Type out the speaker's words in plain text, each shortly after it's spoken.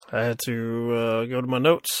I had to go to my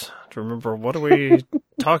notes to remember what are we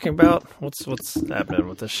talking about. What's happening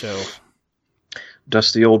with this show?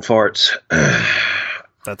 Dusty old farts.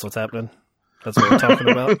 That's what's happening. That's what we're talking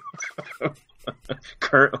about.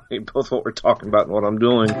 Currently, both what we're talking about and what I'm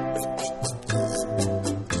doing.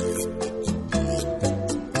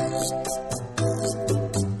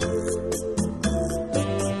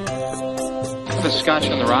 The scotch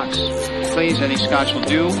on the rocks, please. Any scotch will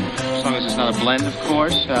do, as long as it's not a blend, of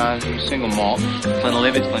course. Single malt.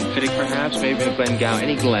 Glenlivet, Glenfiddich, perhaps. Maybe a Glengow.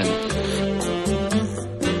 Any Glen.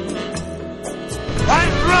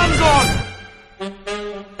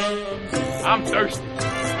 I'm thirsty.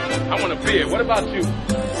 I want a beer. What about you?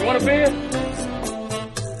 You want a beer?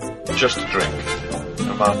 Just a drink.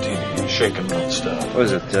 A martini, shaken, not stirred. What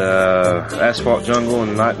is it? Asphalt Jungle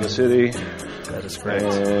and Night in the City. That is correct.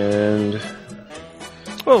 And...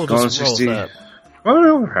 well, we'll just roll with that. Well,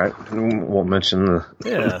 all right. Won't mention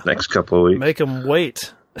the next couple of weeks. Make them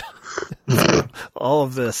wait. All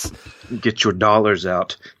of this. Get your dollars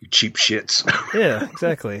out, you cheap shits. Yeah,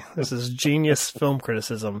 exactly. This is genius film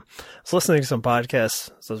criticism. I was listening to some podcasts.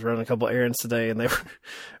 So I was running a couple errands today, and they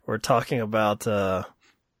were talking about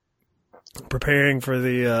preparing for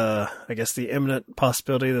the, I guess, the imminent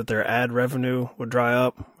possibility that their ad revenue would dry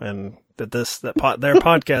up, and that their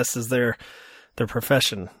podcast is their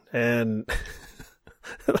profession. And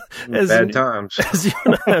bad times, as you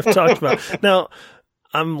and I have talked about. Now,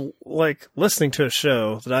 I'm like listening to a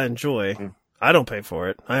show that I enjoy. I don't pay for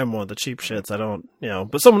it. I am one of the cheap shits. I don't,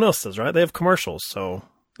 but someone else does, right? They have commercials, so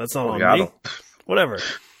that's not on me. Whatever.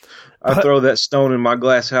 I throw that stone in my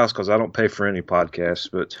glass house because I don't pay for any podcasts,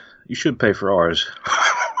 but you should pay for ours.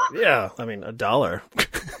 Yeah, I mean, $1.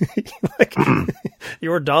 Like,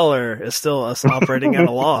 your dollar is still us operating at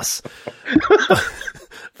a loss.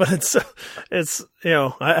 But it's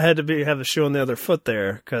I had to have the shoe on the other foot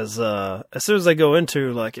there, because as soon as I go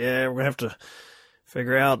into like, we're gonna have to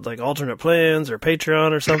figure out like alternate plans or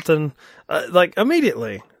Patreon or something, like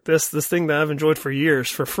immediately this thing that I've enjoyed for years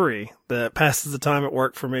for free, that passes the time at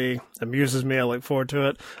work for me, amuses me, I look forward to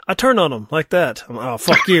it, I turn on them like that. I'm like, oh,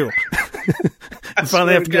 fuck you. You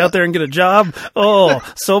finally have to get out there and get a job. Oh,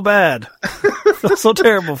 so bad. So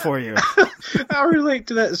terrible for you. I relate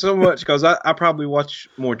to that so much because I probably watch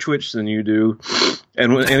more Twitch than you do,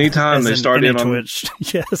 and anytime they start in on Twitch,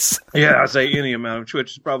 yes, I say any amount of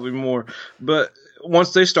Twitch is probably more. But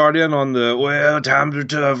once they start in on the times are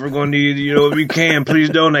tough, we're going to need if you can please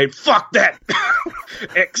donate. Fuck that.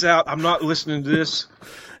 X out. I'm not listening to this.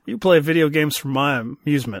 You play video games for my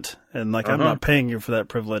amusement, and I'm not paying you for that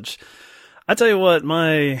privilege. I tell you what,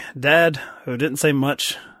 my dad, who didn't say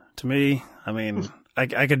much to me, I mean,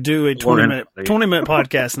 I could do a 20-minute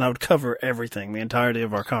podcast, and I would cover everything, the entirety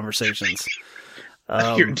of our conversations.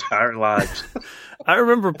 Your entire lives. I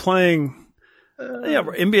remember playing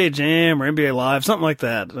NBA Jam or NBA Live, something like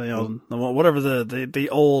that. Whatever the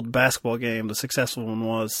old basketball game, the successful one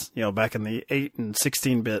was, back in the 8 and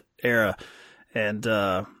 16-bit era. And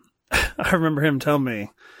I remember him telling me,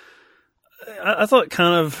 I thought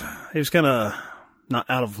he was kind of not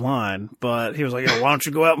out of line, but he was like, why don't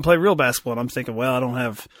you go out and play real basketball? And I'm thinking, well, I don't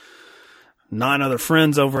have 9 other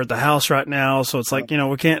friends over at the house right now, so it's like,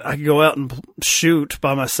 I could go out and shoot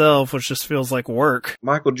by myself, which just feels like work.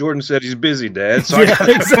 Michael Jordan said he's busy, Dad. So yeah,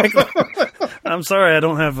 exactly. I'm sorry I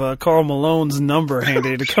don't have Karl Malone's number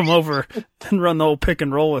handy to come over and run the whole pick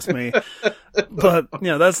and roll with me. But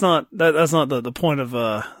that's not the point of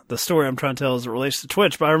the story I'm trying to tell as it relates to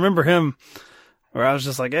Twitch. But I remember him where I was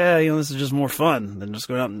just like, this is just more fun than just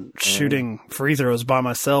going out and shooting free throws by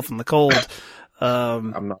myself in the cold.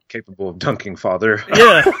 I'm not capable of dunking, Father.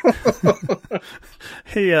 Yeah.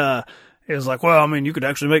 He was like, well, I mean, you could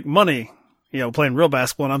actually make money, playing real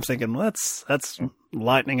basketball. And I'm thinking, well, that's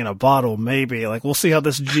lightning in a bottle, maybe. Like, we'll see how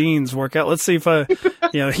this genes work out. Let's see if you're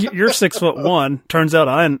 6'1". Turns out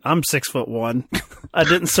I'm 6'1". I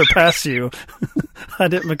didn't surpass you. I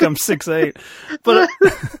didn't become 6'8". But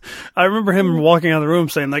I remember him walking out of the room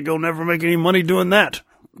saying, like, you'll never make any money doing that.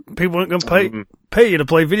 People aren't going to pay you to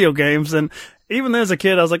play video games. And even as a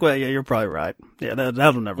kid, I was like, well, yeah, you're probably right. Yeah,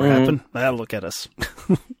 that'll never happen. That'll look at us.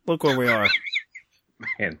 Look where we are.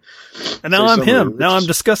 Man. And now I'm him. Now I'm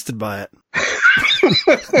disgusted by it.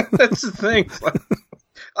 That's the thing.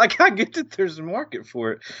 Like, I get that there's a market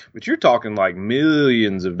for it, but you're talking like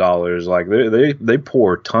millions of dollars. Like, they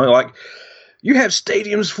pour a ton. Like, you have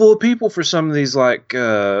stadiums full of people for some of these, like,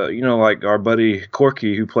 like our buddy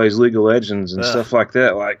Corky who plays League of Legends and stuff like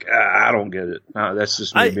that. Like, I don't get it. That's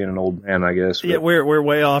just me being an old man, I guess. But. Yeah, we're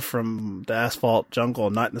way off from the Asphalt Jungle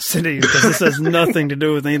and Night in the City, because this has nothing to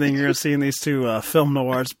do with anything you're going to see in these two film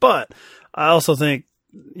noirs. But I also think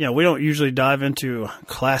we don't usually dive into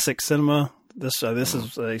classic cinema. This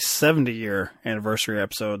is a 70-year anniversary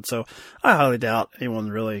episode, so I highly doubt anyone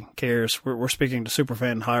really cares. We're speaking to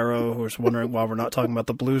superfan Hyro, who's wondering why we're not talking about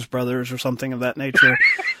the Blues Brothers or something of that nature.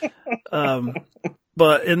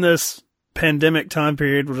 But in this pandemic time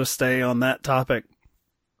period, we'll just stay on that topic.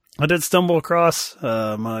 I did stumble across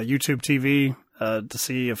my YouTube TV to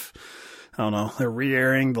see if, I don't know, they're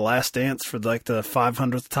re-airing The Last Dance for like the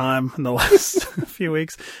 500th time in the last few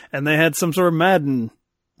weeks, and they had some sort of Madden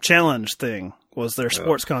challenge thing was their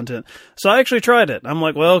sports content. So I actually tried it. I'm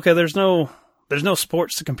like, well, okay, there's no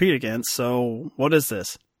sports to compete against, so what is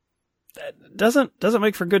this? That doesn't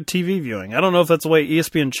make for good TV viewing. I don't know if that's the way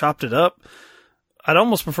ESPN chopped it up. I'd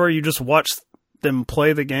almost prefer you just watch them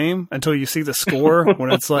play the game until you see the score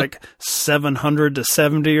when it's like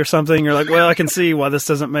 700-70 or something. You're like, well, I can see why this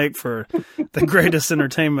doesn't make for the greatest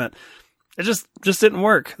entertainment. It just didn't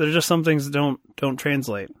work. There's just some things that don't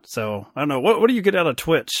translate. So I don't know. What do you get out of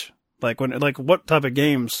Twitch? What type of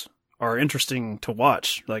games are interesting to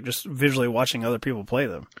watch? Like just visually watching other people play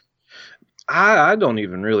them. I don't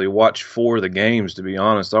even really watch for the games, to be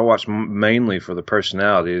honest. I watch mainly for the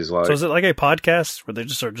personalities. So is it like a podcast where they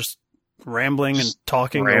just are just rambling and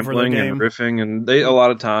talking over the game? And riffing, and they a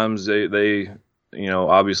lot of times they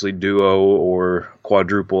obviously duo or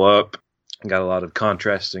quadruple up. Got a lot of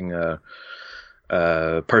contrasting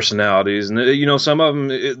personalities, and some of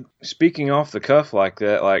them speaking off the cuff like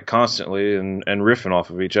that, like constantly and riffing off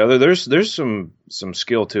of each other. There's some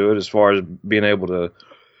skill to it as far as being able to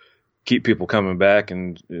keep people coming back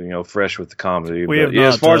and fresh with the comedy. We have not,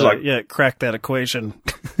 as far as cracked that equation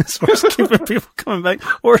as far as keeping people coming back,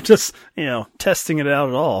 or just testing it out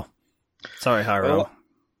at all. Sorry, Hyro. Well,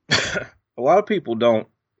 a lot of people don't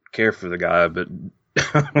care for the guy, but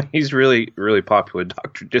he's really, really popular.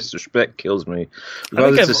 Dr. Disrespect kills me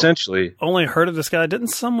because it's essentially only heard of this guy. Didn't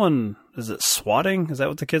someone, is it swatting? Is that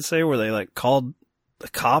what the kids say? Where they like called the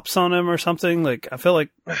cops on him or something? Like, I feel like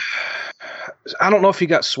I don't know if he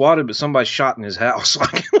got swatted, but somebody shot in his house.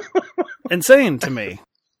 Insane to me.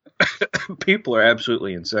 People are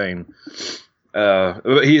absolutely insane.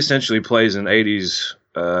 He essentially plays an 80s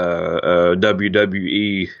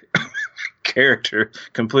WWE character,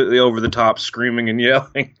 completely over the top, screaming and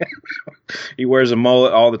yelling. He wears a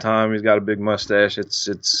mullet all the time. He's got a big mustache. It's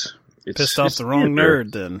pissed off the wrong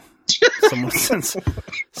nerd. Then someone sent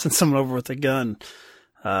someone over with a gun.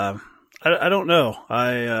 I don't know.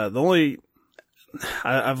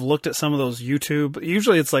 I've looked at some of those YouTube.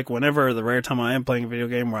 Usually it's like whenever the rare time I am playing a video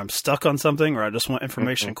game where I'm stuck on something or I just want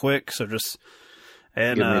information quick. So just,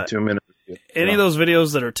 and give me 2 minutes. Any of those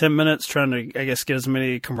videos that are 10 minutes trying to, I guess, get as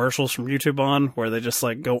many commercials from YouTube on where they just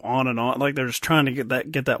like go on and on. Like they're just trying to get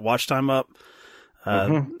that watch time up.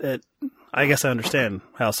 I guess I understand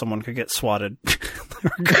how someone could get swatted.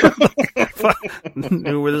 If I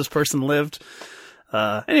knew where this person lived.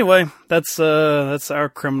 Anyway, that's our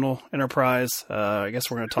criminal enterprise. I guess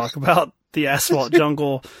we're going to talk about the Asphalt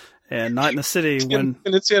Jungle and Night in the City. And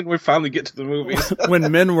it's in, we finally get to the movies. When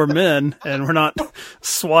men were men and we're not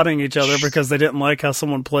swatting each other because they didn't like how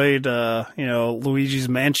someone played, Luigi's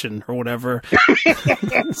Mansion or whatever.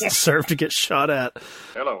 Deserved to get shot at.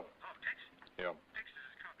 Hello. Yeah.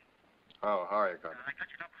 Oh, how are you, Carter?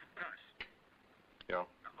 Yeah.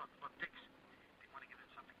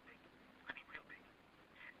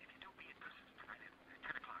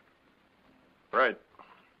 Right.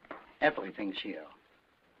 Everything's here.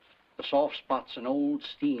 The soft spot's an old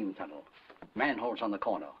steam tunnel. Manhole's on the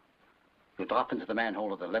corner. You drop into the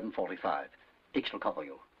manhole at 11:45. Dix will cover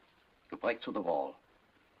you. You break through the wall.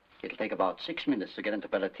 It'll take about 6 minutes to get into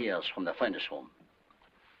Belletier's from the furnace room.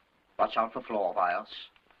 Watch out for floor wires.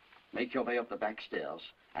 Make your way up the back stairs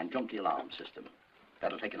and jump the alarm system.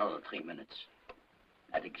 That'll take another 3 minutes.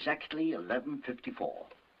 At exactly 11:54,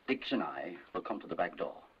 Dix and I will come to the back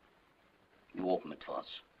door. You open it for us.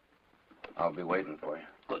 I'll be waiting for you.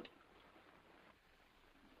 Good.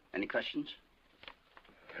 Any questions?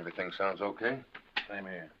 Everything sounds okay? Same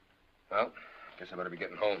here. Well, guess I better be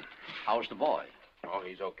getting home. How's the boy? Oh,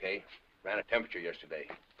 he's okay. Ran a temperature yesterday.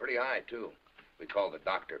 Pretty high, too. We called the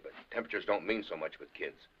doctor, but temperatures don't mean so much with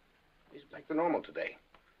kids. He's back to normal today.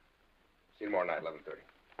 See you tomorrow night, 11:30.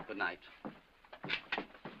 Good night.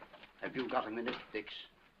 Have you got a minute, Dix?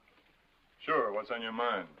 Sure, what's on your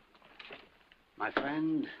mind? My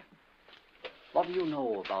friend, what do you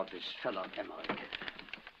know about this fella Emmerich?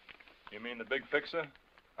 You mean the big fixer?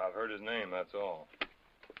 I've heard his name, that's all.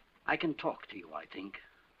 I can talk to you, I think.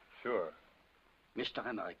 Sure. Mr.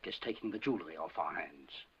 Emmerich is taking the jewelry off our hands.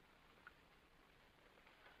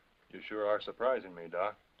 You sure are surprising me,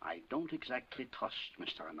 Doc. I don't exactly trust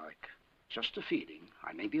Mr. Emmerich. Just a feeling.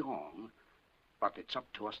 I may be wrong, but it's up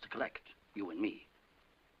to us to collect, you and me.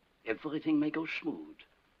 Everything may go smooth,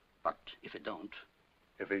 but if it don't...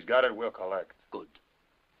 If he's got it, we'll collect. Good.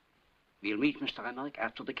 We'll meet Mr. Emmerich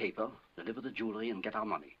after the caper, deliver the jewelry, and get our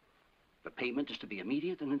money. The payment is to be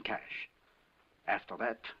immediate and in cash. After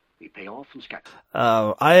that, we pay off and scatter.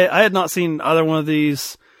 I had not seen either one of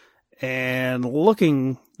these, and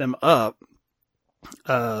looking them up,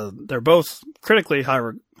 they're both critically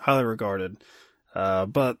highly regarded.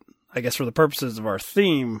 But I guess for the purposes of our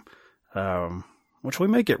theme, which we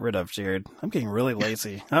may get rid of, Jared. I'm getting really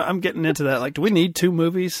lazy. I'm getting into that. Like, do we need 2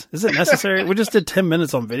 movies? Is it necessary? We just did 10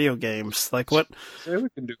 minutes on video games. Like, what? Yeah, we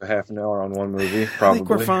can do a half an hour on one movie, probably. I think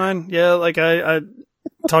we're fine. Yeah, like, I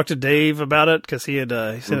talked to Dave about it because he sent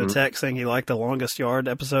a text saying he liked the Longest Yard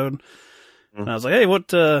episode. And I was like, hey, what,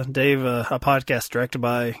 Dave, a podcast directed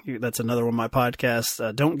by, that's another one of my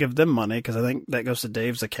podcasts. Don't give them money because I think that goes to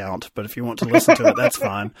Dave's account. But if you want to listen to it, that's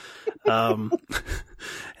fine. I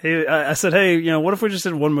said, hey, what if we just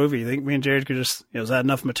did one movie? You think me and Jared could just, is that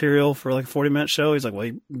enough material for like a 40-minute show? He's like, well,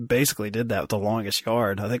 he basically did that with The Longest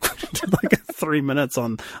Yard. I think we did like 3 minutes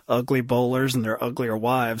on ugly bowlers and their uglier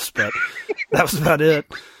wives, but that was about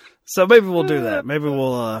it. So maybe we'll do that. Maybe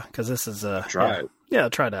we'll, cause this is, try it. Yeah,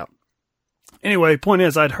 try it out. Anyway, point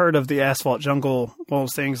is, I'd heard of the Asphalt Jungle, one of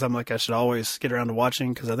those things I'm like, I should always get around to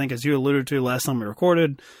watching, because I think, as you alluded to last time we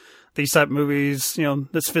recorded, these type of movies,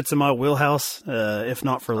 this fits in my wheelhouse, if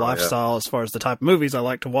not for lifestyle, as far as the type of movies I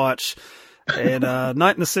like to watch. And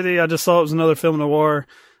Night in the City, I just saw it was another film noir,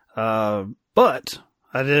 but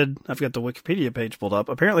I've got the Wikipedia page pulled up.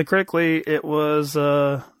 Apparently, critically, it was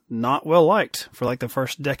not well liked for like the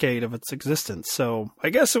first decade of its existence. So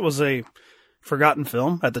I guess it was a forgotten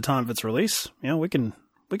film at the time of its release. We can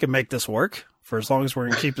make this work for as long as we're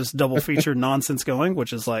going to keep this double feature nonsense going,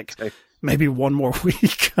 which is like maybe one more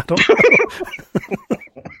week. I don't know.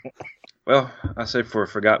 Well, I say for a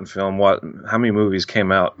forgotten film, how many movies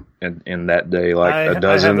came out in that day? Like a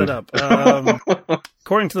dozen? I have it up.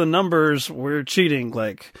 According to the numbers, we're cheating.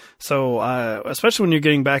 Like, so, especially when you're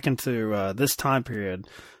getting back into this time period.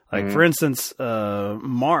 Like, for instance,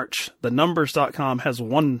 March, the numbers.com has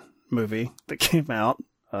 1 movie that came out.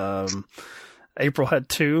 April had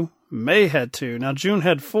 2. May had 2. Now June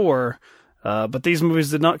had 4. But these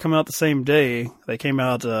movies did not come out the same day. They came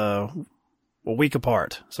out a week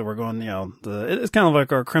apart. So we're going, it's kind of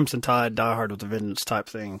like our Crimson Tide, Die Hard with a Vengeance type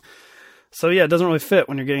thing. So yeah, it doesn't really fit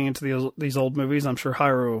when you're getting into these old movies. I'm sure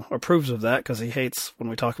Hiro approves of that because he hates when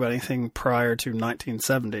we talk about anything prior to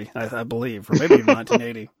 1970, I believe, or maybe even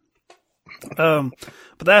 1980.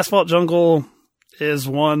 But the Asphalt Jungle is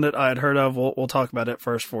one that I had heard of. We'll talk about it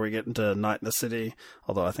first before we get into Night in the City,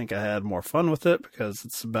 although I think I had more fun with it because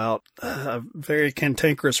it's about a very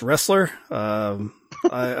cantankerous wrestler. I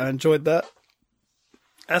enjoyed that.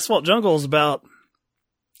 Asphalt Jungle is about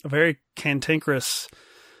a very cantankerous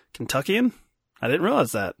Kentuckian. I didn't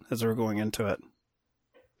realize that as we were going into it.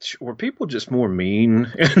 Were people just more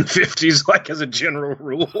mean in the 50s, like as a general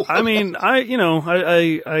rule? I mean, I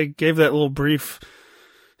gave that little brief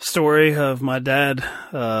story of my dad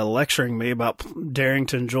lecturing me about daring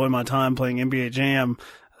to enjoy my time playing NBA Jam,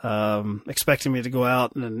 expecting me to go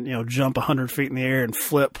out and jump 100 feet in the air and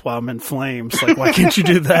flip while I'm in flames. Like, why can't you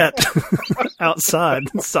do that outside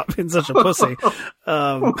and stop being such a pussy?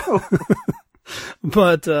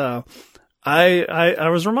 But I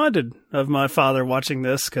was reminded of my father watching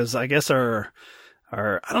this because I guess our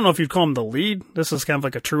I don't know if you'd call him the lead. This is kind of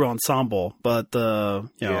like a true ensemble, but the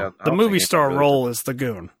movie star role is the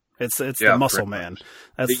goon. It's the muscle man.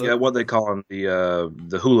 That's what they call him,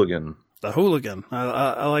 the hooligan. The hooligan.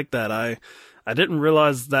 I like that. I didn't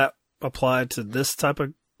realize that applied to this type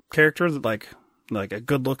of character, like a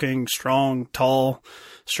good-looking, strong, tall,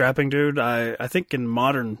 strapping dude. I think in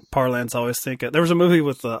modern parlance, I always think there was a movie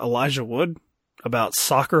with Elijah Wood about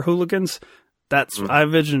soccer hooligans. That's I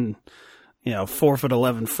envision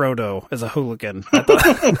 4'11" Frodo as a hooligan. I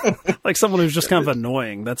thought, like someone who's just kind of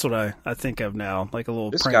annoying. That's what I think of now, like a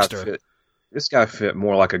little prankster. This guy fit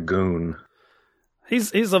more like a goon.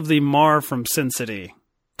 He's of the Mar from Sin City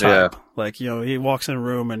type. Yeah. Like, he walks in a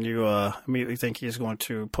room and you immediately think he's going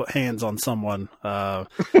to put hands on someone. I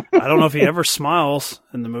don't know if he ever smiles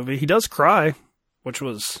in the movie. He does cry, which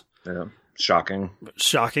was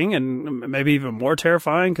shocking and maybe even more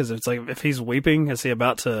terrifying because it's like if he's weeping, is he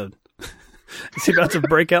about to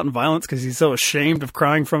break out in violence because he's so ashamed of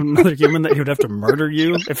crying from another human that he would have to murder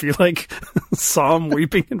you if you saw him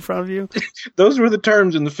weeping in front of you? Those were the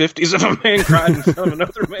terms in the 50s. If a man cried in front of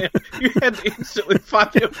another man, you had to instantly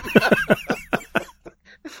fight him.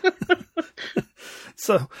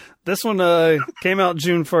 So this one came out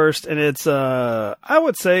June 1st, and it's I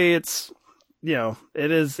would say it's,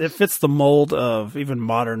 it fits the mold of even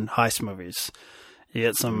modern heist movies. You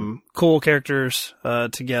get some cool characters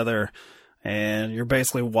together, and you're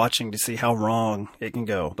basically watching to see how wrong it can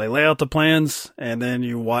go. They lay out the plans, and then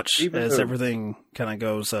you watch as everything kind of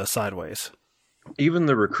goes sideways. Even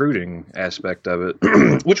the recruiting aspect of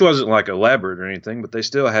it, which wasn't like elaborate or anything, but they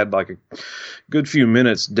still had like a good few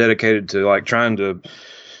minutes dedicated to like trying to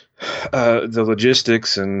the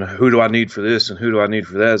logistics and who do I need for this and who do I need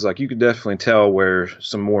for that. It's like you could definitely tell where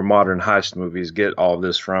some more modern heist movies get all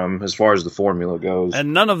this from as far as the formula goes.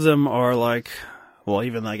 And none of them are like, well,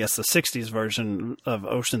 even I guess the 60s version of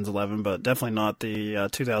Ocean's 11, but definitely not the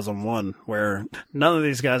 2001, where none of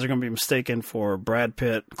these guys are going to be mistaken for Brad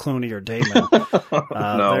Pitt, Clooney, or Damon.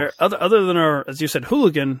 No. Other than our, as you said,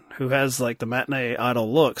 hooligan, who has like the matinee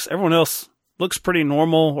idol looks, everyone else looks pretty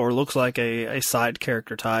normal or looks like a side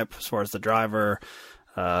character type as far as the driver,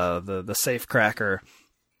 the safe cracker,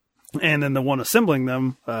 and then the one assembling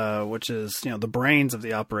them, which is, the brains of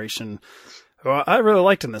the operation. Well, I really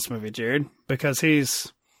liked in this movie, Jared, because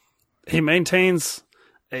he maintains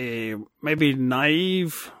a maybe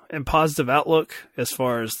naive and positive outlook as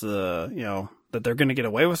far as that they're going to get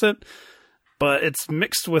away with it, but it's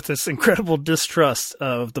mixed with this incredible distrust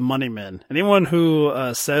of the money men. Anyone who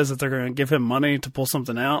says that they're going to give him money to pull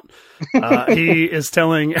something out, he is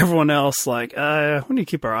telling everyone else, like, we need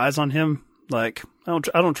to keep our eyes on him. Like, I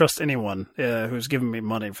don't trust anyone who's giving me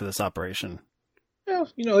money for this operation. Well,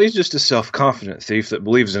 he's just a self-confident thief that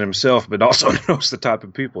believes in himself, but also knows the type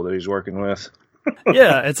of people that he's working with.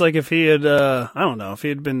 Yeah, it's like if he had, if he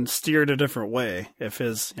had been steered a different way, if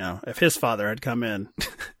his father had come in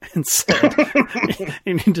and said,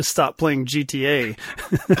 you need to stop playing GTA,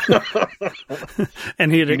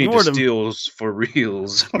 and he had ignored him. Steals for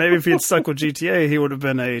reals. Maybe if he had stuck with GTA, he would have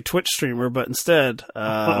been a Twitch streamer, but instead,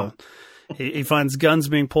 he finds guns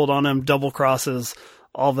being pulled on him, double crosses,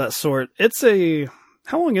 all of that sort.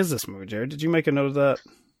 How long is this movie, Jared? Did you make a note of that?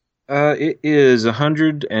 It is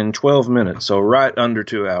 112 minutes, so right under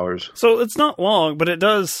 2 hours. So it's not long, but it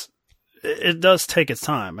does take its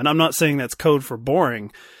time. And I'm not saying that's code for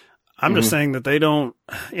boring. I'm just saying that they don't,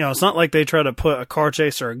 it's not like they try to put a car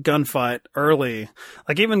chase or a gunfight early.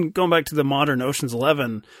 Like even going back to the modern Ocean's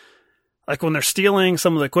 11, like when they're stealing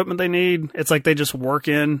some of the equipment they need, it's like they just work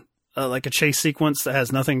in like a chase sequence that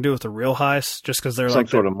has nothing to do with the real heist, just because they're some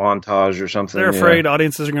sort of montage or something. They're afraid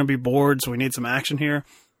audiences are going to be bored, so we need some action here.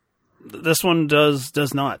 This one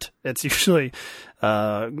does not. It's usually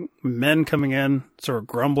men coming in, sort of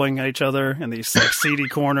grumbling at each other in these like seedy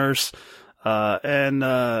corners,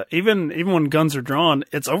 and even when guns are drawn,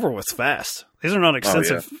 it's over with fast. These are not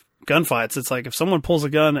extensive gunfights. It's like if someone pulls a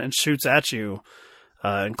gun and shoots at you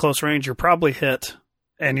in close range, you're probably hit.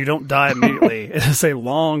 And you don't die immediately. It is a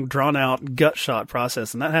long, drawn-out gut shot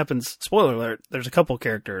process, and that happens. Spoiler alert: there's a couple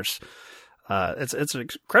characters. It's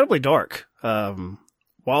incredibly dark,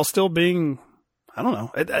 while still being, I don't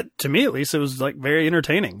know. To me, at least, it was like very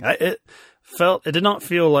entertaining. It did not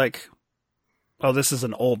feel like, oh, this is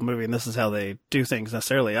an old movie and this is how they do things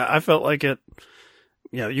necessarily. I felt like it.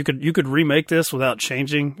 You could remake this without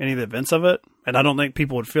changing any of the events of it, and I don't think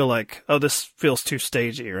people would feel like, oh, this feels too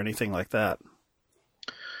stagey or anything like that.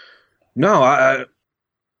 No, I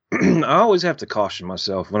always have to caution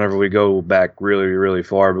myself whenever we go back really, really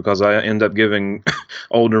far, because I end up giving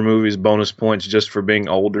older movies bonus points just for being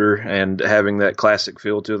older and having that classic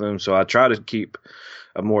feel to them. So I try to keep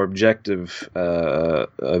a more objective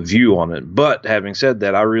view on it. But having said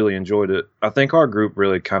that, I really enjoyed it. I think our group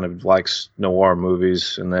really kind of likes noir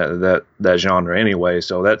movies and that genre anyway.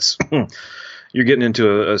 So that's you're getting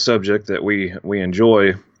into a subject that we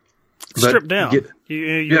enjoy. Stripped down.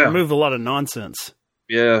 You remove a lot of nonsense.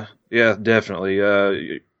 Yeah, definitely.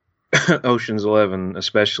 Ocean's 11,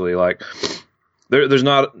 especially, like there's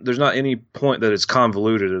not any point that it's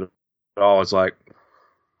convoluted at all. It's like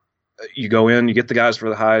you go in, you get the guys for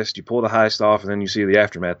the heist, you pull the heist off, and then you see the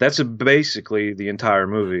aftermath. That's basically the entire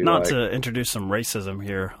movie. Not to introduce some racism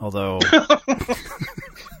here, although.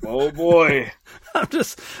 Oh boy. I'm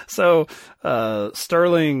just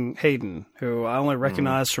Sterling Hayden, who I only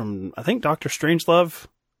recognize from, I think, Dr. Strangelove,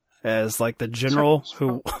 as like the general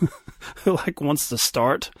who like wants to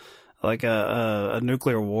start like a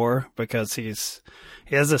nuclear war because he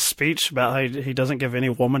has this speech about how he doesn't give any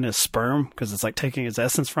woman his sperm because it's like taking his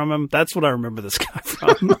essence from him. That's what I remember this guy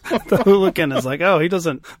from. The hooligan is like, oh, he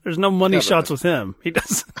doesn't. There's no money shots with him. He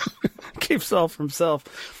does keeps all for himself.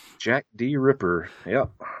 Jack D. Ripper.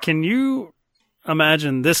 Yep. Can you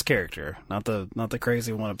imagine this character? Not the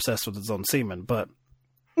crazy one obsessed with his own semen, but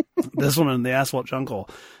This one in the Asphalt Jungle.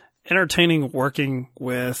 Entertaining working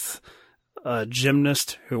with a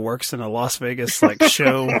gymnast who works in a Las Vegas like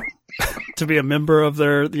show to be a member of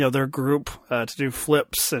their group to do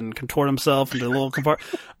flips and contort himself into a little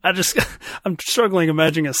compartment. I'm struggling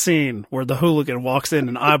imagining a scene where the hooligan walks in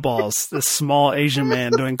and eyeballs this small Asian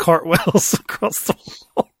man doing cartwheels across the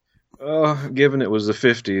wall. Given it was the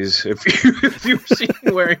 50s, if you were seen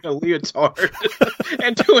wearing a leotard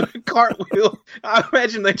and doing a cartwheel, I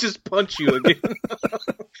imagine they just punch you again.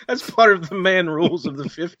 That's part of the man rules of the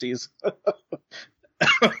 50s.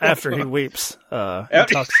 After he weeps,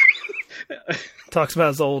 he talks about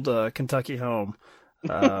his old Kentucky home.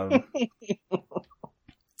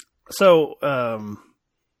 So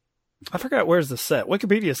I forgot where's the set.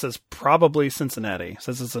 Wikipedia says probably Cincinnati. It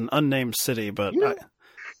says it's an unnamed city, but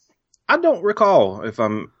I don't recall, if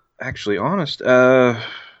I'm actually honest.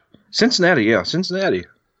 Cincinnati, yeah, Cincinnati.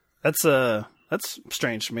 That's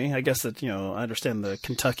strange to me. I guess that, I understand the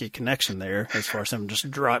Kentucky connection there as far as him just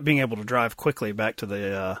being able to drive quickly back to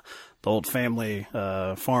the old family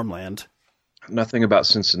farmland. Nothing about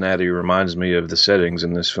Cincinnati reminds me of the settings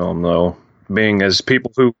in this film, though, being as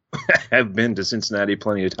people who have been to Cincinnati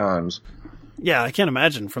plenty of times. Yeah, I can't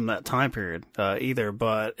imagine from that time period either,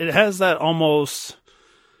 but it has that almost...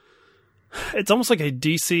 It's almost like a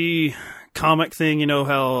DC comic thing,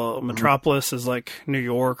 how Metropolis is like New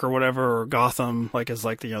York or whatever, or Gotham like is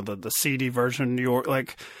like the seedy version of New York.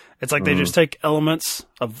 Like it's like they just take elements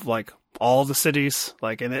of like all the cities,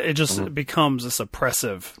 like, and it just becomes this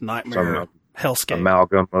oppressive nightmare hellscape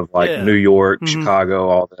amalgam of like New York, Chicago,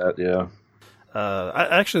 all that. Yeah.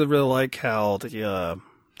 I actually really like how the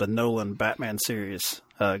Nolan Batman series,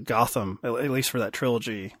 Gotham, at least for that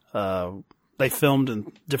trilogy, they filmed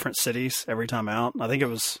in different cities every time out. I think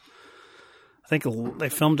they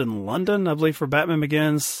filmed in London, I believe, for Batman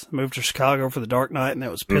Begins, moved to Chicago for The Dark Knight, and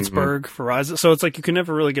it was Pittsburgh for Rise. So it's like you can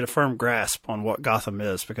never really get a firm grasp on what Gotham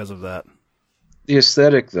is because of that. The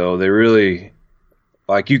aesthetic, though, they really,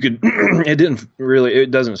 like, you could,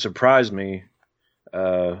 it doesn't surprise me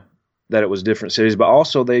that it was different cities, but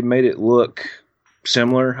also they made it look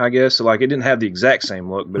similar, I guess. So, like, it didn't have the exact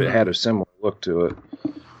same look, but it had a similar look to it.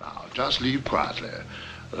 Now, just leave quietly,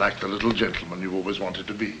 like the little gentleman you always wanted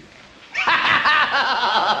to be.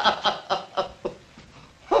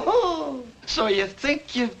 So you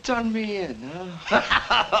think you've done me in,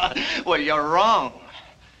 huh? Well, you're wrong.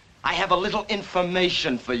 I have a little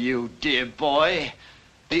information for you, dear boy.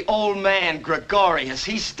 The old man, Gregorius,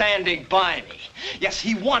 he's standing by me. Yes,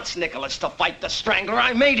 he wants Nicholas to fight the Strangler.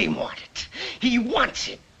 I made him want it. He wants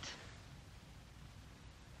it.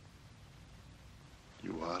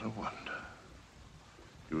 You are a wonder.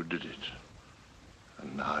 You did it.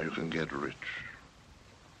 And now you can get rich.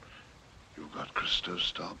 You've got Christo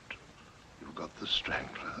stopped. You've got the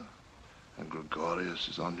Strangler. And Gregorius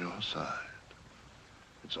is on your side.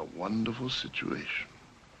 It's a wonderful situation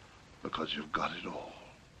because you've got it all.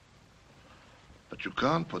 But you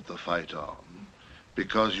can't put the fight on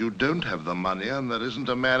because you don't have the money and there isn't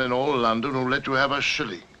a man in all London who'll let you have a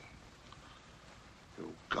shilling. You've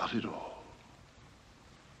got it all.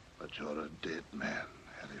 But you're a dead man,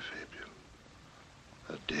 Harry Fabian.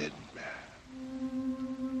 A dead man.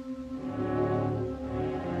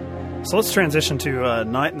 So let's transition to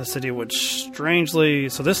Night in the City, which strangely...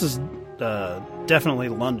 So this is definitely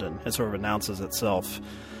London. It sort of announces itself.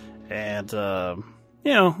 And,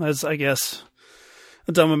 as I guess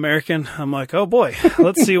a dumb American, I'm like, oh boy,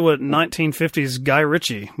 let's see what 1950s Guy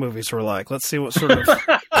Ritchie movies were like. Let's see what sort of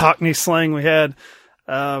Cockney slang we had.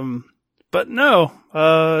 But no,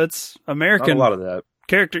 it's American. Not a lot of that.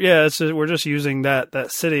 Character, yeah, we're just using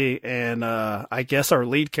that city, and I guess our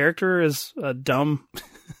lead character is a dumb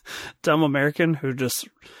American who just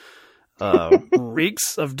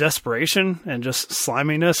reeks of desperation and just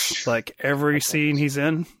sliminess, like every scene he's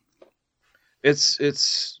in.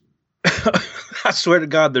 It's I swear to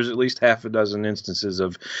God, there's at least half a dozen instances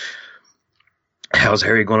of how's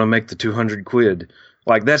Harry going to make the 200 quid.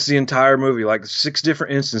 Like, that's the entire movie. Like, 6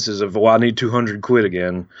 different instances of, I need 200 quid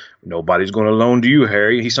again. Nobody's going to loan to you,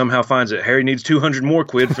 Harry. He somehow finds it. Harry needs 200 more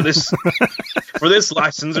quid for this for this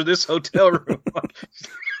license or this hotel room.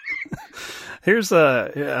 Here's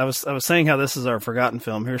I was saying how this is our forgotten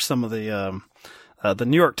film. Here's some of the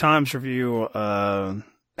New York Times review.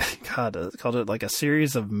 Called it like a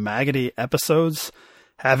series of maggoty episodes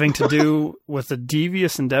having to do with the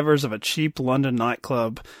devious endeavors of a cheap London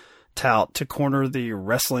nightclub tout to corner the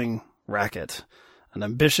wrestling racket, an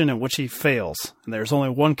ambition in which he fails, and there's only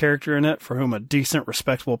one character in it for whom a decent,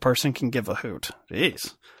 respectable person can give a hoot.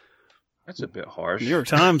 Jeez. That's a bit harsh. New York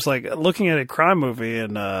Times, like, looking at a crime movie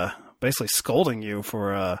and basically scolding you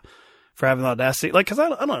for having the audacity. Like, because I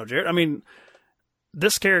don't know, Jared. I mean,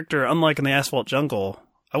 this character, unlike in the Asphalt Jungle,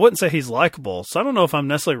 I wouldn't say he's likable. So I don't know if I'm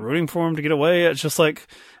necessarily rooting for him to get away. It's just like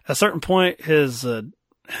at a certain point,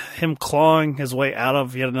 him clawing his way out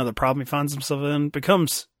of yet another problem he finds himself in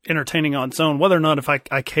becomes entertaining on its own, whether or not if I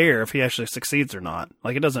care if he actually succeeds or not.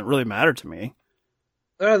 Like, it doesn't really matter to me.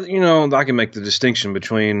 I can make the distinction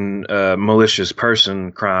between malicious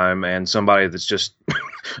person crime and somebody that's just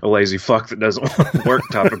a lazy fuck that doesn't want to work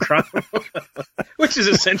type of crime, which is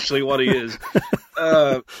essentially what he is.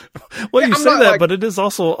 Well, you say that, but it is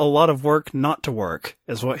also a lot of work not to work,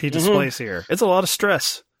 is what he displays here. It's a lot of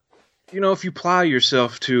stress. If you ply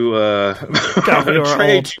yourself to a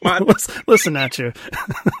trade, you might... Listen at you.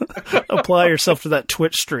 Apply yourself to that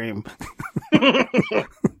Twitch stream.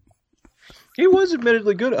 He was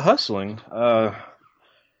admittedly good at hustling. I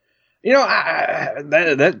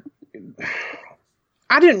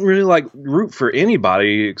didn't really root for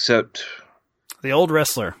anybody except the old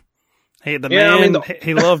wrestler. He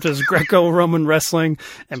loved his Greco-Roman wrestling,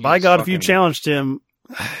 and by God, if you challenged him,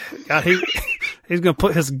 God, he's gonna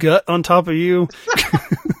put his gut on top of you.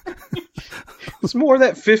 It's more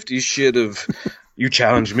that 50s shit of you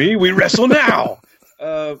challenge me, we wrestle now.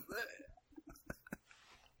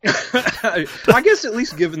 I guess at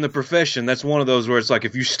least given the profession, that's one of those where it's like,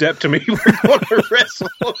 if you step to me, we're going to wrestle.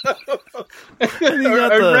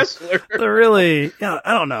 Really,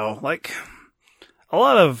 I don't know. Like, a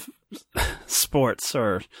lot of sports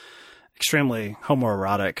are extremely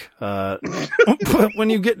homoerotic. But when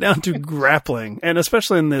you get down to grappling, and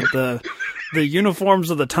especially in the uniforms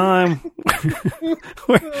of the time,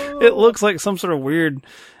 where it looks like some sort of weird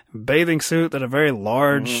bathing suit that a very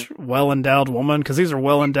large, well-endowed woman, because these are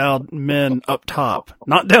well-endowed men up top,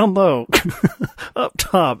 not down low, up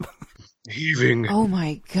top. Heaving. Oh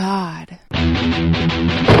my God.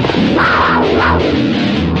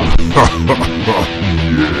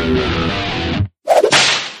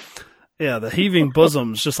 Yeah, the heaving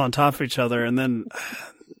bosoms just on top of each other, and then,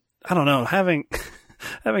 I don't know, having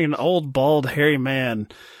an old, bald, hairy man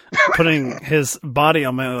putting his body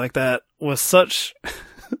on me like that with such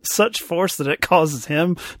force that it causes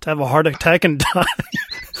him to have a heart attack and die.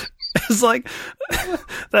 It's like,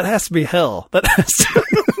 that has to be hell. That has to.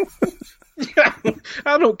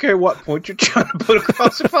 I don't care what point you're trying to put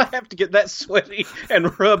across. If I have to get that sweaty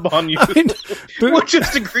and rub on you, we'll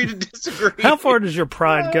just agree to disagree. How far does your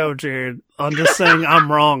pride go, Jared, on just saying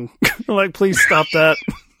I'm wrong? Like, please stop that.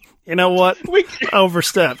 You know what? I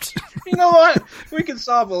overstepped. You know what? We could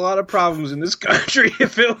solve a lot of problems in this country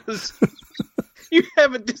if it was... You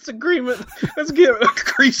have a disagreement. Let's get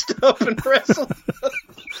greased up and wrestle.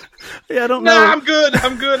 Yeah, I don't know. No, I'm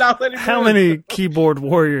good. I'll let him How many keyboard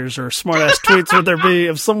warriors or smart-ass tweets would there be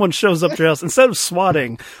if someone shows up to your house? Instead of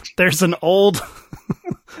swatting, there's an old...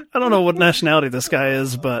 I don't know what nationality this guy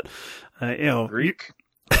is, but, Greek?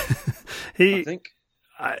 I think.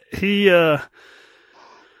 He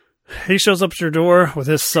shows up at your door with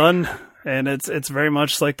his son... And it's very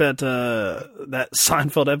much like that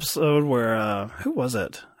Seinfeld episode where who was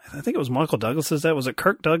it? I think it was Michael Douglas's dad. Was it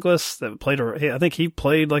Kirk Douglas that played I think he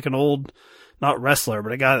played like an old, not wrestler,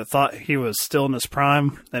 but a guy that thought he was still in his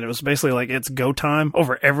prime. And it was basically like, it's go time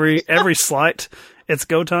over every slight. It's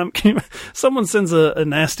go time. Someone sends a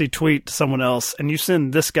nasty tweet to someone else, and you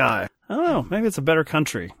send this guy. I don't know. Maybe it's a better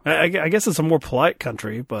country. I guess it's a more polite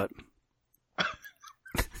country, but.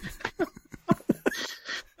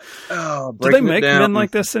 Oh, do they make men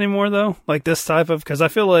like this anymore, though? Like this type of... Because I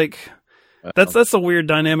feel like that's a weird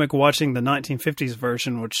dynamic watching the 1950s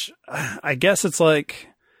version, which I guess it's like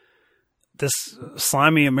this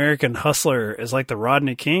slimy American hustler is like the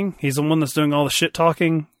Rodney King. He's the one that's doing all the shit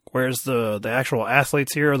talking, whereas the actual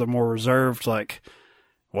athletes here are the more reserved, like,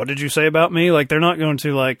 what did you say about me? Like, they're not going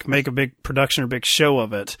to, like, make a big production or big show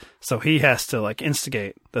of it, so he has to, like,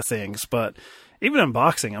 instigate the things, but... Even in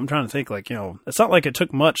boxing, I'm trying to think, like, it's not like it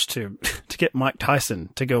took much to get Mike Tyson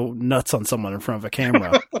to go nuts on someone in front of a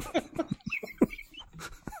camera.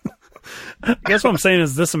 I guess what I'm saying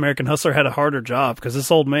is this American hustler had a harder job because this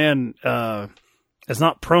old man is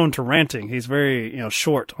not prone to ranting. He's very,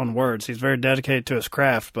 short on words. He's very dedicated to his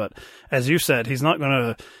craft. But as you said, he's not going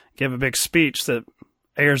to give a big speech that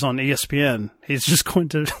airs on ESPN. He's just going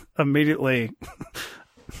to immediately...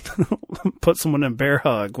 put someone in bear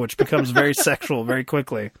hug, which becomes very sexual very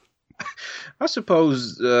quickly. I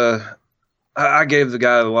suppose I gave the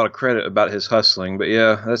guy a lot of credit about his hustling, but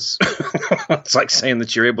yeah, that's it's like saying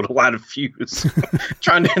that you're able to light a fuse,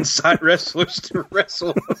 trying to incite wrestlers to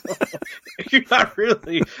wrestle. You're not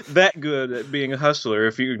really that good at being a hustler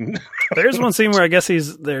if you. There's one scene where I guess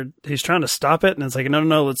he's trying to stop it, and it's like,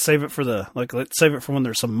 no, let's save it for let's save it for when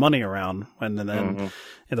there's some money around, and then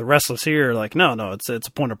the wrestlers here are like, no, it's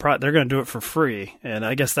a point of pride. They're going to do it for free, and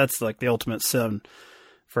I guess that's like the ultimate sin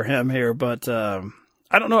for him here, but.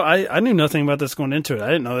 I don't know. I knew nothing about this going into it. I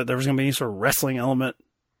didn't know that there was going to be any sort of wrestling element.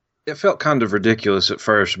 It felt kind of ridiculous at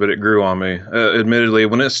first, but it grew on me. Admittedly,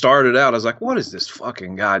 when it started out, I was like, what is this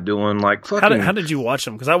fucking guy doing? Like, fucking... How did you watch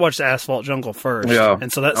him? Because I watched Asphalt Jungle first. Yeah,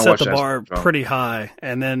 and so that set the bar pretty high.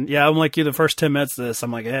 And then, I'm like you, the first 10 minutes of this,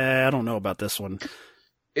 I'm like, I don't know about this one.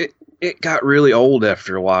 It got really old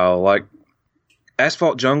after a while. Like,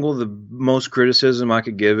 Asphalt Jungle, the most criticism I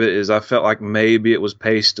could give it is I felt like maybe it was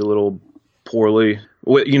paced a little poorly.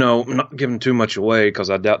 Not giving too much away because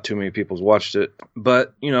I doubt too many people's watched it.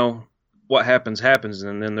 But, what happens,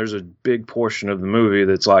 and then there's a big portion of the movie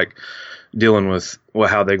that's like dealing with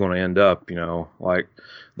how they're going to end up, Like,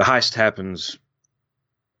 the heist happens...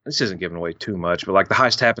 This isn't giving away too much, but like the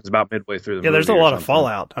heist happens about midway through the movie. Yeah, there's a lot of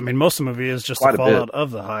fallout. I mean, most of the movie is just the fallout of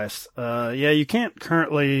the heist. You can't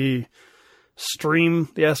currently... stream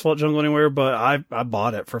the Asphalt Jungle anywhere, but I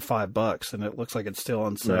bought it for $5 and it looks like it's still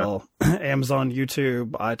on sale. Yeah. Amazon,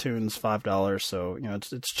 YouTube, iTunes, $5. So,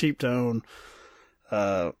 it's cheap to own.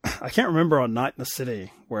 I can't remember on Night in the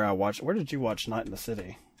City where I watched. Where did you watch Night in the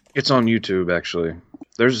City? It's on YouTube, actually.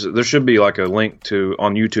 There should be like a link to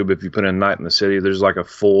on YouTube if you put in Night in the City. There's like a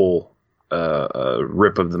full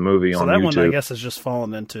rip of the movie on YouTube. So that one, I guess, has just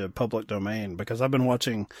fallen into public domain because I've been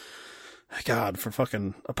watching. God, for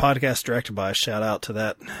fucking a podcast directed by, shout out to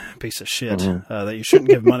that piece of shit that you shouldn't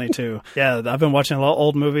give money to. Yeah, I've been watching a lot of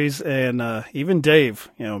old movies, and even Dave,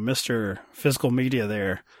 Mr. Physical Media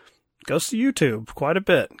there, goes to YouTube quite a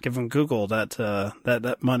bit. Give him Google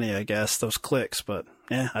that money, I guess, those clicks. But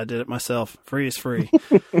yeah, I did it myself. Free is free.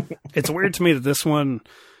 It's weird to me that this one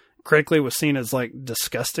critically was seen as like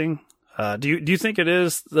disgusting. Do you think it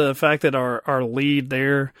is the fact that our lead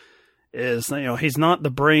there is, he's not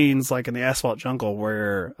the brains like in the Asphalt Jungle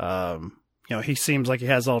where, he seems like he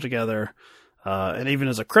has it all together. And even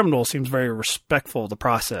as a criminal seems very respectful of the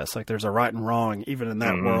process. Like there's a right and wrong even in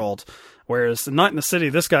that world. Whereas the Night in the City,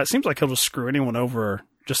 this guy, it seems like he'll just screw anyone over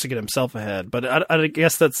just to get himself ahead. But I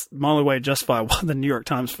guess that's my only way to justify why the New York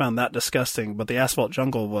Times found that disgusting. But the Asphalt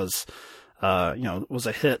Jungle was, was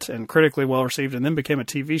a hit and critically well received and then became a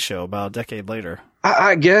TV show about a decade later.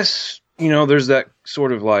 I guess, there's that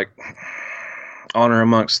sort of like honor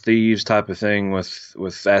amongst thieves type of thing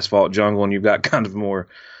with Asphalt Jungle, and you've got kind of more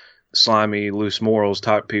slimy, loose morals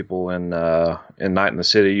type people in Night in the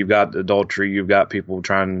City. You've got adultery, you've got people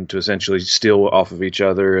trying to essentially steal off of each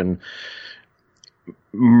other, and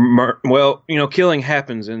killing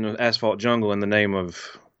happens in the Asphalt Jungle in the name of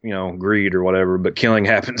greed or whatever, but killing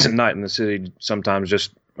happens in Night in the City sometimes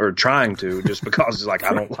just because it's like,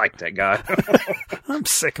 I don't like that guy. I'm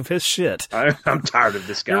sick of his shit. I'm tired of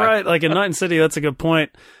this guy. You're right. Like in Night in the City, that's a good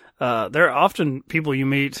point. There are often people you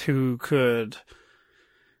meet who could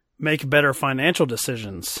make better financial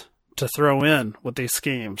decisions to throw in with these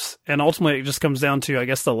schemes. And ultimately it just comes down to, I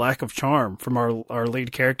guess, the lack of charm from our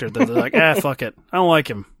lead character. That they're like, fuck it. I don't like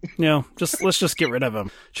him. Let's just get rid of him.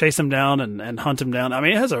 Chase him down and hunt him down. I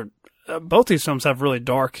mean, it has both these films have really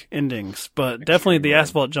dark endings, but definitely the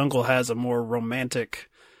Asphalt Jungle has a more romantic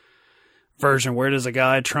version where it is a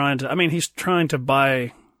guy he's trying to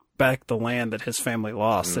buy back the land that his family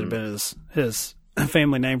lost. That had been his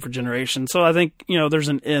family name for generations. So I think, there's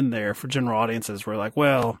an end there for general audiences where like,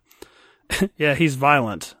 well, yeah, he's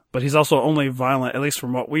violent, but he's also only violent, at least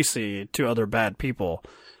from what we see, to other bad people.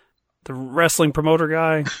 The wrestling promoter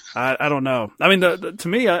guy, I don't know. I mean, to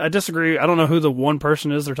me, I disagree. I don't know who the one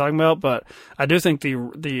person is they're talking about, but I do think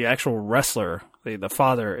the actual wrestler, the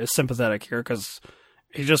father, is sympathetic here because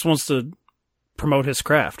he just wants to promote his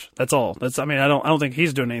craft. That's all. I don't think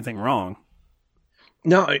he's doing anything wrong.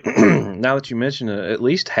 No, now that you mention it, at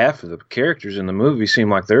least half of the characters in the movie seem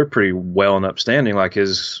like they're pretty well and upstanding. Like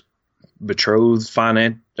his betrothed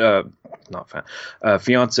fiance,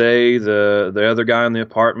 the other guy in the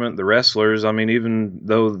apartment, the wrestlers. I mean, even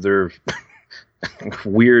though they're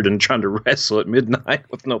weird and trying to wrestle at midnight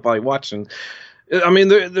with nobody watching, I mean,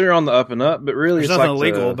 they're on the up and up. But really, there's nothing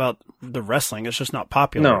illegal about the wrestling. It's just not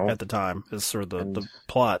popular at the time. Is sort of the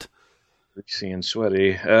plot. Greasy and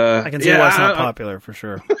sweaty. I can see why it's not popular for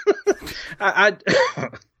sure. I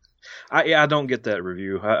don't get that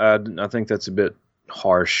review. I think that's a bit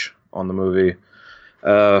harsh on the movie.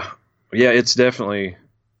 It's definitely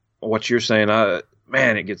what you're saying.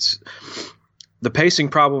 It gets the pacing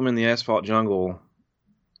problem in the Asphalt Jungle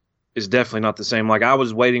is definitely not the same. Like, I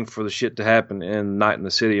was waiting for the shit to happen in Night in the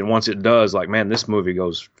City, and once it does, like, man, this movie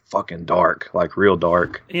goes fucking dark, like real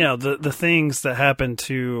dark. You know, the things that happen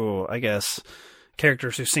to, I guess,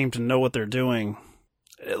 characters who seem to know what they're doing,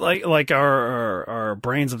 like our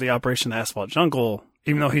brains of the Operation Asphalt Jungle,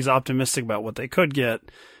 even though he's optimistic about what they could get,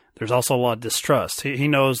 there's also a lot of distrust. He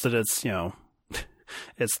knows that it's, you know,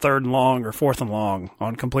 it's third and long or fourth and long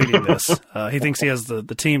on completing this. He thinks he has the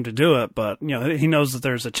team to do it, but, you know, he knows that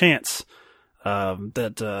there's a chance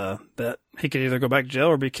that he could either go back to jail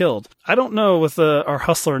or be killed. I don't know with our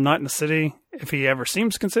hustler Night in the City if he ever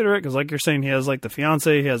seems to consider it, because like you're saying, he has like the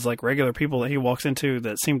fiance, he has like regular people that he walks into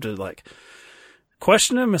that seem to like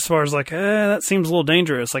question him as far as like, that seems a little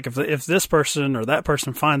dangerous. Like if this person or that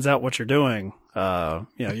person finds out what you're doing, you know,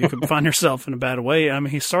 you could find yourself in a bad way. I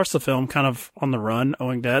mean, he starts the film kind of on the run,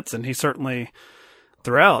 owing debts, and he certainly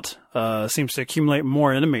throughout seems to accumulate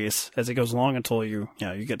more enemies as he goes along until you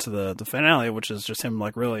get to the finale, which is just him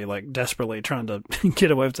like really like desperately trying to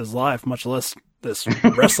get away with his life, much less this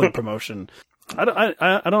wrestling promotion. I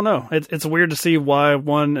don't know. It's weird to see why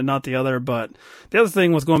one and not the other, but the other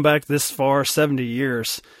thing with going back this far, 70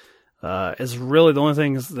 years, is really the only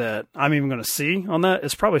things that I'm even going to see on that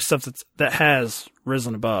is probably stuff that has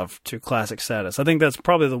risen above to classic status. I think that's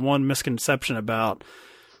probably the one misconception about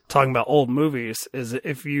talking about old movies is that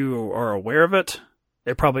if you are aware of it,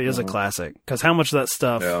 it probably is a classic, because how much of that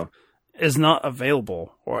stuff is not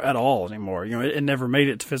available or at all anymore. You know, it never made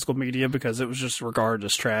it to physical media because it was just regarded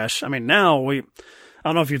as trash. I mean, now I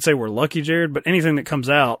don't know if you'd say we're lucky, Jared, but anything that comes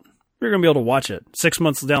out, you're going to be able to watch it. 6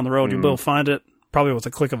 months down the road, you'll be able to find it probably with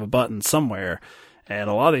a click of a button somewhere. And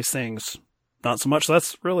a lot of these things, not so much. So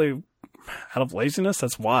that's really out of laziness.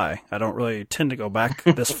 That's why I don't really tend to go back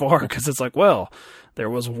this far, because it's like, well, there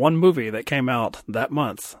was one movie that came out that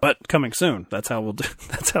month, but coming soon. That's how we'll do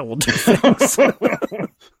things.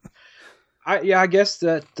 I guess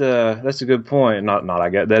that's a good point. I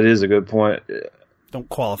guess that is a good point. Don't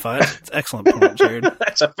qualify it. It's an excellent point, Jared.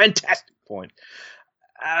 That's a fantastic point.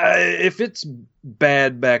 If it's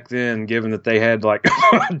bad back then, given that they had like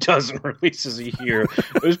a dozen releases a year,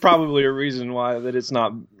 there's probably a reason why that it's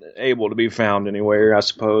not able to be found anywhere, I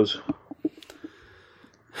suppose.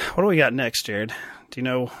 What do we got next, Jared? Do you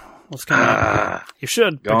know what's coming up? You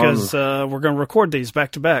should, because we're going to record these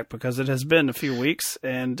back to back, because it has been a few weeks,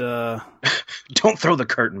 and don't throw the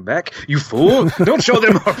curtain back, you fool! Don't show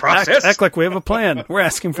them our process. Act like we have a plan. We're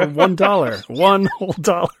asking for $1, $1 whole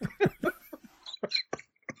dollar.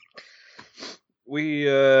 We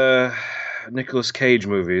Nicolas Cage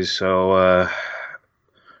movies, so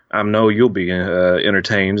I know you'll be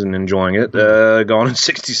entertained and enjoying it. Gone in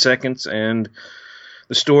 60 Seconds, and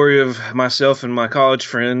the story of myself and my college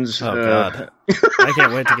friends. Oh, God. I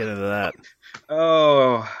can't wait to get into that.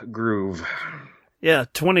 Oh, groove. Yeah,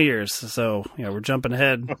 20 years. So, we're jumping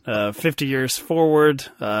ahead 50 years forward.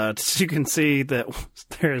 So you can see that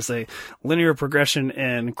there's a linear progression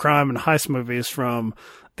in crime and heist movies from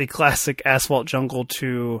the classic Asphalt Jungle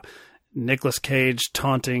to Nicolas Cage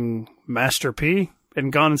taunting Master P in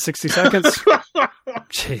Gone in 60 Seconds.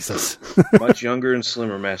 Jesus. Much younger and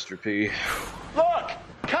slimmer Master P. Look,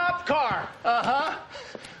 cop car. Uh-huh.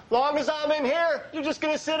 Long as I'm in here, you're just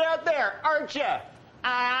gonna sit out there, aren't you? All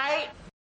right.